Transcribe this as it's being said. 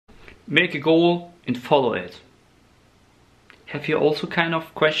Make a goal and follow it. Have you also kind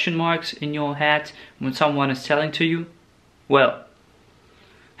of question marks in your head when someone is telling to you? Well,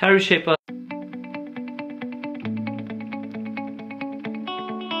 Reshaper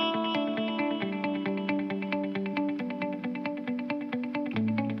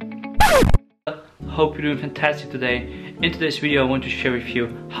hope you're doing fantastic today. In today's video I want to share with you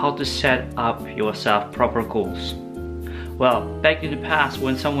how to set up yourself proper goals. Well, back in the past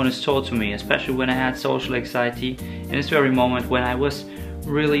when someone has told to me, especially when I had social anxiety, in this very moment when I was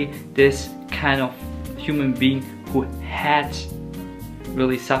really this kind of human being who had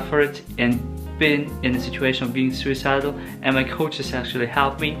really suffered and been in a situation of being suicidal, and my coaches actually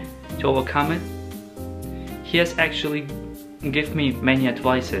helped me to overcome it. He has actually given me many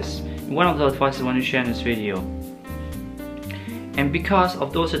advices. One of the advices I want to share in this video. And because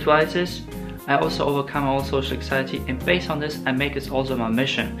of those advices, I also overcome all social anxiety, and based on this I make it also my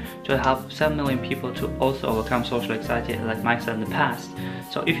mission to help 7 million people to also overcome social anxiety like myself in the past.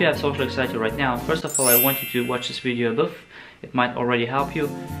 So if you have social anxiety right now, first of all I want you to watch this video above. It might already help you.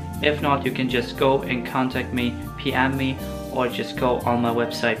 If not, you can just go and contact me, PM me, or just go on my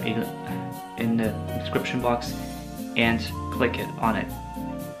website in the description box and click it on it.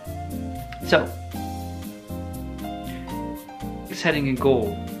 So, setting a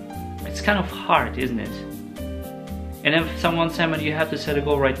goal. It's kind of hard, isn't it? And if someone said you have to set a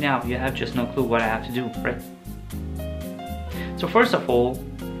goal right now, you have just no clue what I have to do, right? So first of all,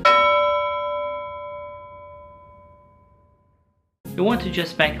 you want to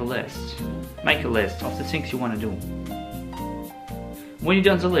just make a list. Make a list of the things you want to do. When you've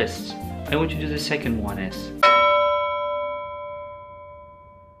done the list, I want you to do the second one is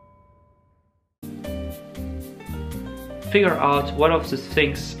figure out what of the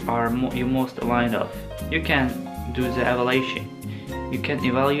things are you most aligned of. You can do the evaluation. You can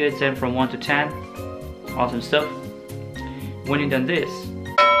evaluate them from 1 to 10. Awesome stuff. When you've done this,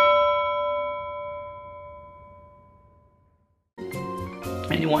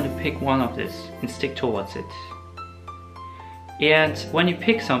 and you want to pick one of this and stick towards it. And when you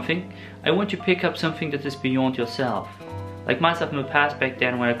pick something, I want you to pick up something that is beyond yourself. Like myself in the past, back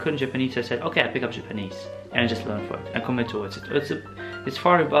then when I couldn't Japanese, I said, okay, I pick up Japanese. And I just learn for it and commit towards it. It's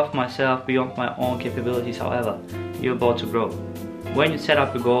far above myself, beyond my own capabilities. However, you're about to grow. When you set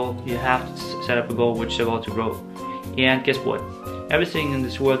up a goal, you have to set up a goal which is about to grow. And guess what? Everything in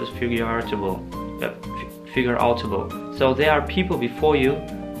this world is figure-outable. So there are people before you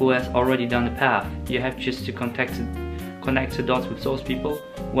who has already done the path. You have just to connect the dots with those people.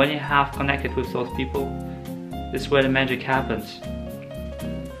 When you have connected with those people, this is where the magic happens.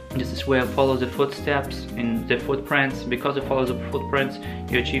 This is where you follow the footsteps and the footprints. Because you follow the footprints,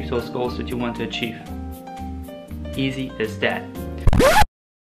 you achieve those goals that you want to achieve. Easy as that.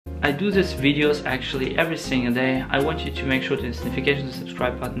 I do these videos actually every single day. I want you to make sure to hit the notification and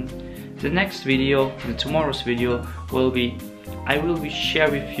subscribe button. The next video, tomorrow's video, I will be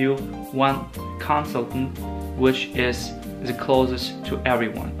sharing with you one consultant which is the closest to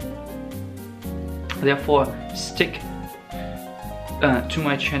everyone. Therefore, stick to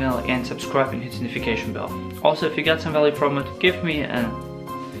my channel and subscribe and hit the notification bell. Also, if you got some value from it, give me a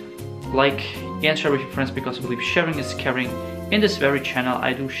like and share with your friends, because I believe sharing is caring. In this very channel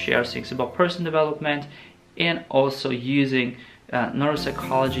I do share things about personal development and also using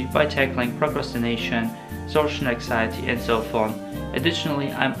neuropsychology by tackling procrastination, social anxiety and so on.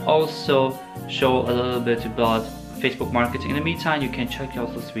 Additionally, I'm also show a little bit about Facebook marketing. In the meantime, you can check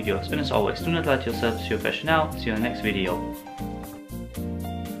out those videos. And as always, do not let yourself see your passion out. See you in the next video.